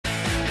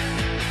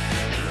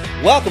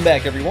Welcome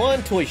back,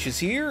 everyone. Toyshiz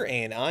here,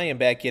 and I am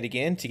back yet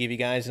again to give you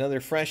guys another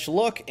fresh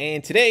look.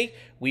 And today,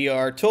 we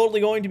are totally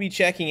going to be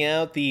checking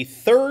out the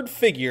third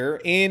figure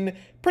in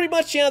pretty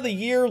much the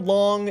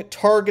year-long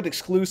Target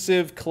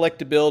Exclusive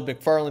Collect-to-Build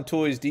McFarlane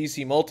Toys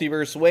DC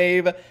Multiverse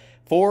wave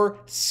for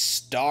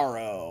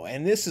Starro.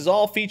 And this is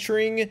all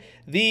featuring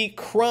the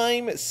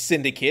Crime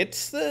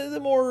Syndicate, the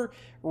more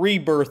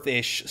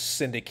rebirth-ish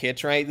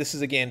syndicate, right? This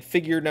is, again,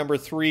 figure number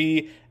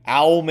 3,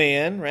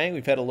 Owlman, right?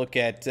 We've had a look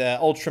at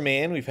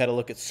Ultraman, we've had a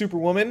look at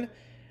Superwoman,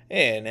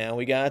 and now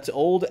we got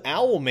old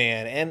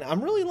Owlman, and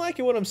I'm really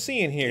liking what I'm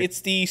seeing here.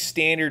 It's the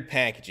standard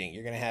packaging.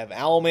 You're going to have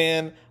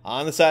Owlman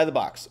on the side of the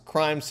box,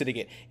 Crime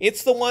Syndicate.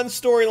 It's the one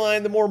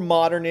storyline, the more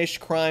modern-ish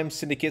Crime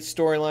Syndicate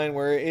storyline,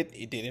 where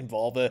it did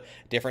involve a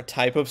different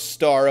type of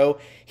Starro.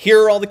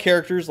 Here are all the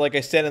characters, like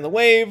I said in the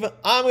wave.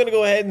 I'm going to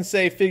go ahead and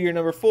say figure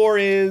number 4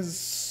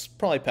 is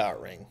probably Power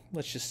Ring.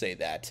 Let's just say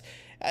that.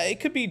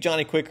 It could be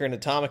Johnny Quicker and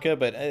Atomica,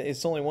 but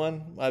it's only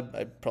one.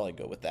 I'd probably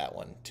go with that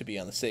one to be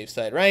on the safe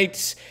side,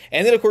 right?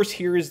 And then, of course,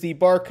 here is the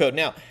barcode.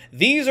 Now,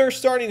 these are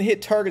starting to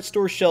hit Target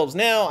store shelves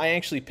now. I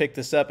actually picked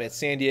this up at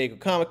San Diego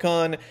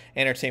Comic-Con.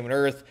 Entertainment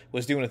Earth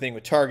was doing a thing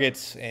with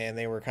Target, and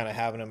they were kind of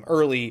having them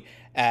early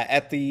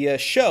at the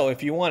show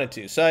if you wanted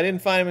to. So I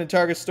didn't find them in the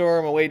Target store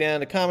on my way down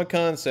to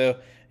Comic-Con, so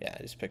yeah,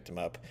 I just picked them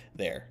up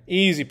there.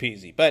 Easy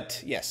peasy.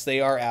 But yes, they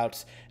are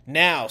out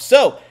now.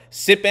 So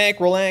sit back,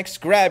 relax,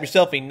 grab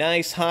yourself a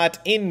nice hot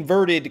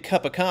inverted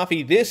cup of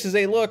coffee. This is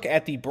a look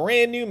at the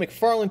brand new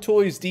McFarlane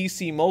Toys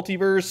DC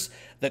Multiverse,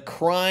 the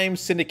Crime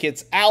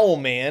Syndicate's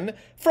Owlman,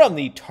 from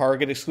the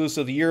Target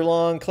exclusive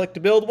year-long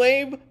collect-to-build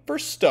wave for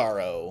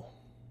Starro.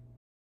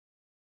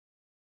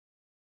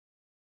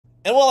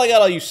 And while I got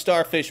all you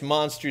starfish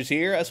monsters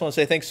here, I just want to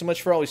say thanks so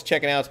much for always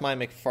checking out my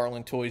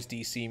McFarlane Toys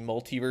DC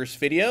Multiverse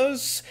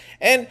videos.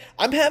 And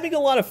I'm having a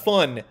lot of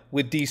fun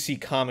with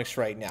DC Comics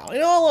right now.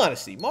 In all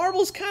honesty,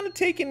 Marvel's kind of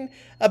taking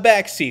a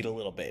backseat a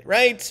little bit,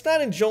 right? It's not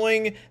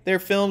enjoying their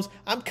films.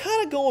 I'm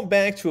kind of going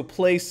back to a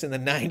place in the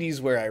 90s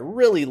where I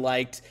really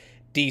liked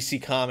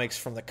DC Comics,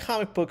 from the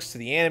comic books to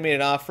the animated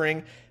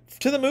offering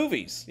to the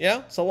movies. Yeah,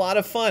 it's a lot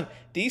of fun.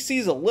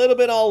 DC's a little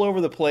bit all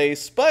over the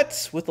place,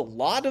 but with a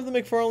lot of the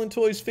McFarlane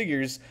Toys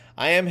figures,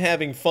 I am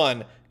having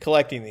fun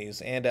collecting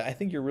these, and I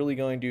think you're really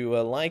going to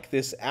like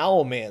this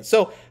Owlman.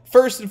 So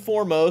first and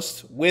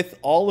foremost, with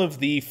all of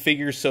the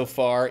figures so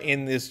far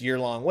in this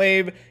year-long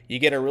wave, you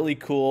get a really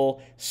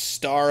cool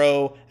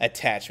Starro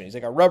attachment. It's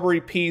like a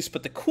rubbery piece,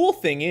 but the cool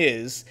thing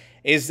is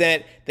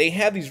that they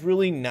have these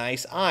really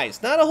nice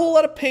eyes. Not a whole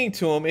lot of paint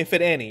to them, if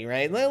at any,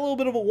 right? A little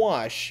bit of a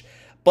wash.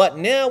 But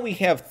now we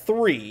have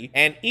 3,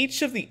 and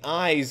each of the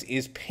eyes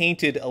is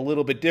painted a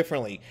little bit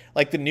differently.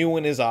 Like the new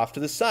one is off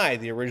to the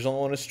side, the original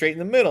one is straight in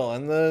the middle,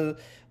 and the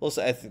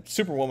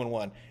Superwoman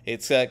one,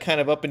 it's kind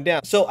of up and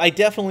down. So I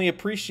definitely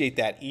appreciate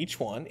that. Each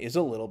one is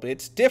a little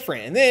bit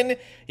different. And then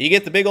you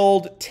get the big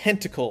old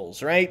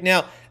tentacles, right?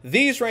 Now,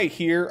 these right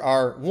here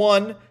are,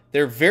 one,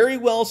 they're very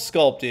well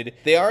sculpted.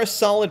 They are a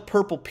solid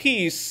purple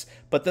piece,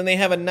 but then they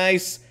have a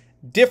nice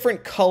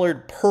different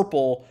colored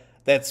purple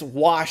that's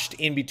washed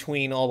in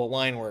between all the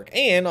line work.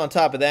 And on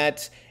top of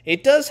that,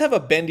 it does have a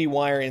bendy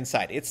wire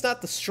inside. It's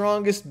not the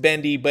strongest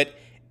bendy, but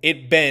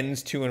it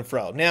bends to and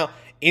fro. Now,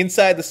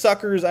 inside the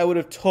suckers, I would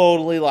have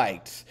totally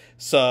liked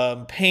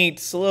some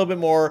paint, a little bit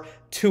more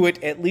to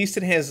it. At least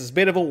it has this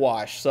bit of a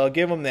wash, so I'll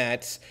give them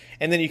that.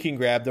 And then you can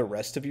grab the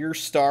rest of your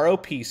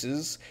Starro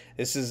pieces.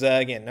 This is,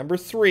 again, number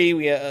 3.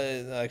 We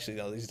actually,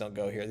 no, these don't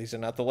go here. These are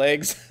not the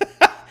legs.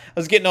 I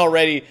was getting all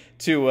ready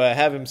to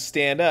have him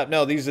stand up.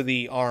 No, these are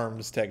the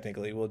arms,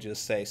 technically, we'll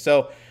just say.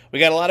 So we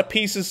got a lot of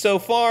pieces so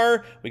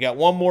far. We got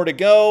one more to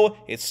go.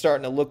 It's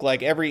starting to look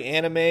like every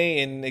anime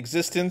in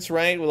existence,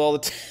 right? With all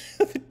the,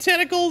 the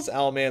tentacles.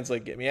 Owlman's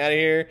like, get me out of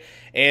here.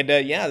 And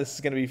yeah, this is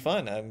going to be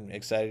fun. I'm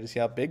excited to see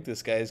how big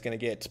this guy is going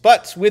to get.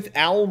 But with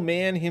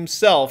Owlman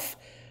himself,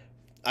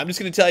 I'm just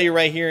going to tell you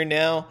right here and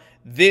now,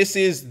 this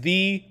is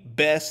the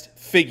best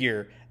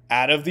figure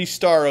out of the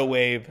Starro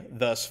wave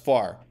thus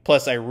far.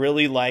 Plus, I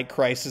really like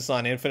Crisis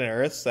on Infinite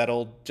Earths, that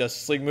old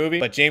Justice League movie.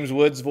 But James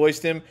Woods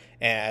voiced him,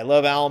 and I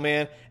love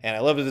Owlman, and I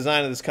love the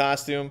design of this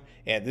costume.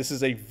 And this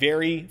is a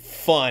very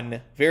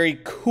fun,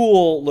 very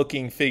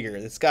cool-looking figure.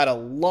 It's got a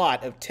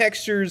lot of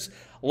textures,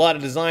 a lot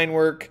of design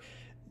work.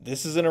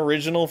 This is an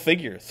original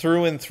figure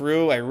through and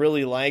through. I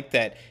really like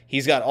that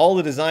he's got all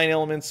the design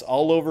elements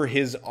all over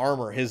his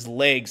armor, his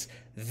legs.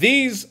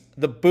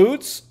 The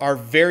boots are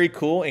very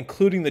cool,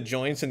 including the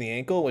joints in the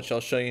ankle, which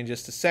I'll show you in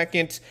just a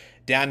second,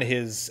 down to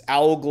his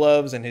owl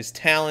gloves and his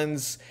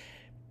talons.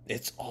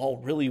 It's all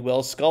really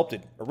well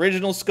sculpted.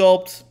 Original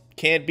sculpt,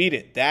 can't beat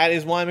it. That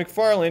is why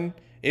McFarlane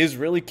is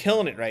really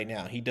killing it right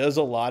now. He does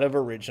a lot of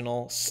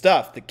original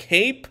stuff. The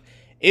cape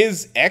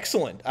is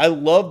excellent. I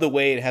love the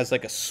way it has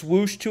like a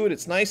swoosh to it.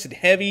 It's nice and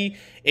heavy.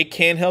 It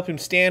can help him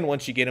stand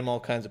once you get him all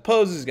kinds of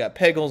poses. He's got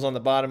peg holes on the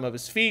bottom of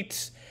his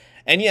feet.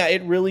 And yeah,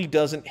 it really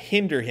doesn't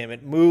hinder him.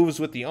 It moves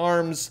with the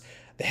arms.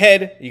 The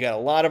head, you got a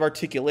lot of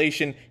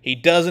articulation. He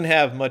doesn't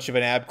have much of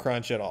an ab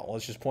crunch at all.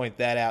 Let's just point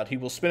that out. He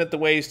will spin at the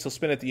waist, he'll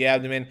spin at the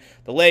abdomen.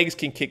 The legs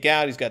can kick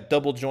out. He's got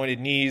double jointed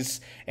knees.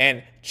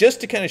 And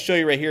just to kind of show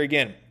you right here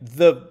again,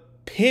 the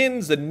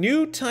pins, the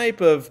new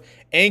type of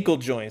ankle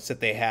joints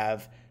that they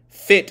have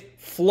fit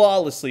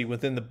flawlessly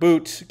within the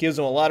boot. Gives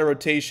him a lot of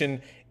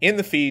rotation in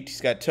the feet.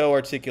 He's got toe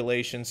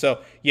articulation.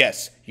 So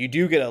yes, you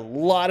do get a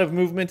lot of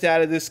movement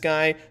out of this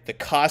guy. The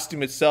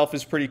costume itself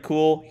is pretty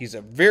cool. He's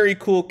a very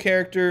cool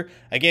character.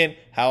 Again,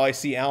 how I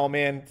see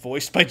Owlman,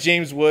 voiced by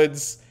James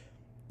Woods.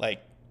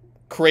 Like,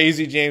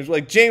 crazy James.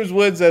 Like, James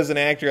Woods as an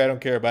actor, I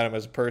don't care about him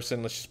as a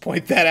person. Let's just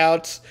point that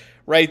out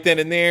right then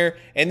and there.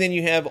 And then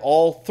you have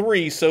all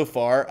three so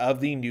far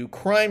of the new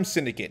crime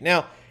syndicate.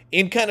 Now,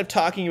 in kind of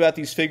talking about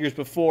these figures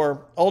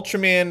before,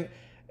 Ultraman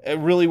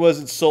really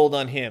wasn't sold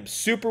on him.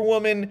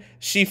 Superwoman,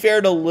 she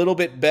fared a little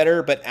bit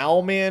better, but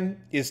Owlman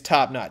is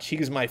top-notch. He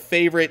is my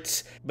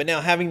favorite. But now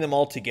having them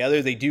all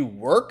together, they do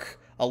work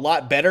a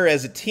lot better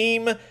as a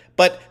team,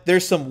 but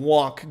there's some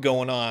wonk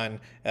going on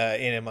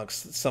in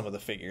amongst some of the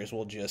figures,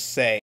 we'll just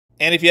say.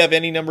 And if you have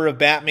any number of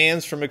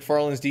Batmans from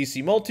McFarlane's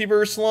DC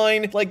Multiverse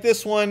line, like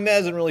this one,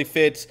 doesn't really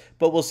fit,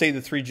 but we'll say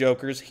the three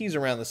Jokers, he's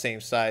around the same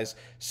size,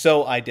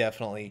 so I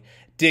definitely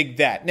dig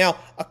that. Now,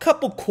 a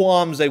couple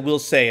qualms I will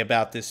say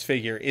about this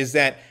figure is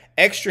that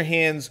extra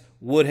hands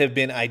would have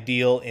been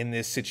ideal in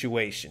this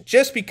situation.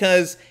 Just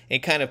because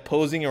in kind of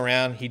posing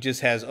around, he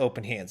just has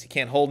open hands. He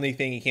can't hold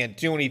anything, he can't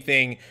do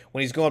anything.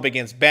 When he's going up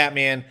against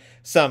Batman,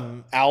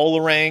 some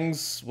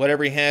owl-orangs,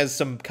 whatever he has,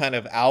 some kind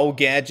of owl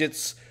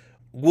gadgets,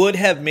 would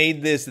have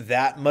made this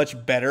that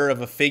much better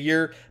of a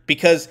figure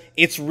because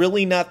it's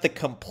really not the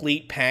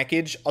complete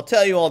package. I'll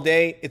tell you all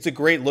day, it's a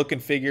great looking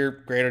figure,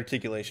 great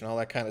articulation, all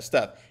that kind of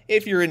stuff,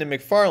 if you're into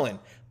McFarlane.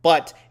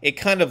 But it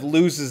kind of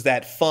loses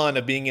that fun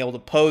of being able to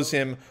pose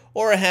him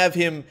or have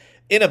him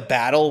in a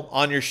battle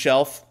on your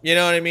shelf. You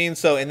know what I mean?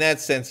 So in that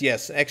sense,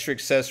 yes, extra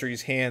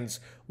accessories, hands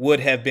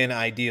would have been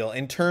ideal.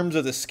 In terms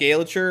of the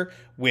scalature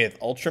with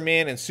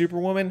Ultraman and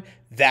Superwoman,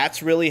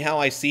 that's really how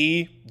I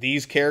see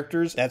these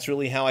characters. That's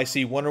really how I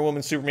see Wonder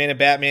Woman, Superman, and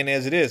Batman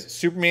as it is.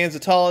 Superman's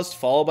the tallest,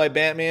 followed by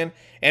Batman,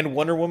 and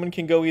Wonder Woman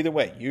can go either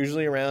way,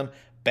 usually around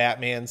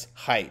Batman's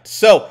height.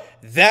 So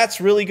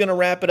that's really going to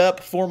wrap it up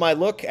for my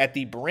look at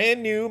the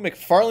brand new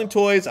McFarlane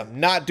Toys. I'm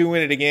not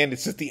doing it again.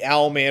 It's just the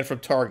Owlman from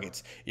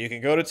Target. You can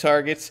go to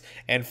Target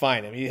and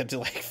find him. You have to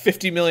like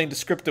 50 million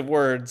descriptive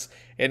words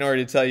in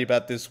order to tell you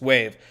about this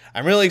wave.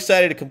 I'm really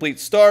excited to complete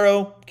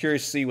Starro.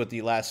 Curious to see what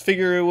the last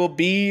figure will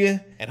be.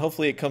 And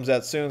hopefully it comes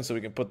out soon so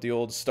we can put the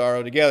old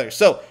Starro together.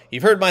 So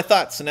you've heard my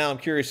thoughts, so now I'm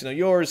curious to know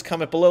yours.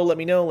 Comment below. Let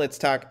me know. Let's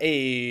talk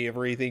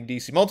everything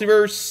DC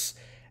Multiverse.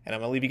 And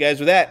I'm going to leave you guys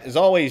with that. As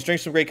always, drink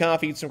some great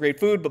coffee, eat some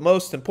great food, but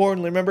most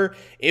importantly, remember,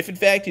 if in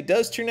fact it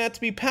does turn out to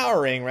be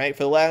powering, right,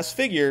 for the last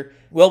figure,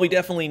 well, we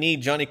definitely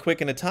need Johnny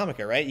Quick and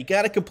Atomica, right? You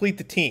got to complete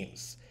the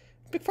teams.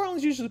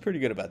 McFarlane's usually pretty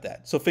good about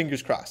that, so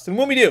fingers crossed. And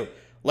when we do,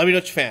 let me know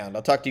what you found.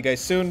 I'll talk to you guys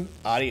soon.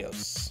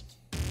 Adios.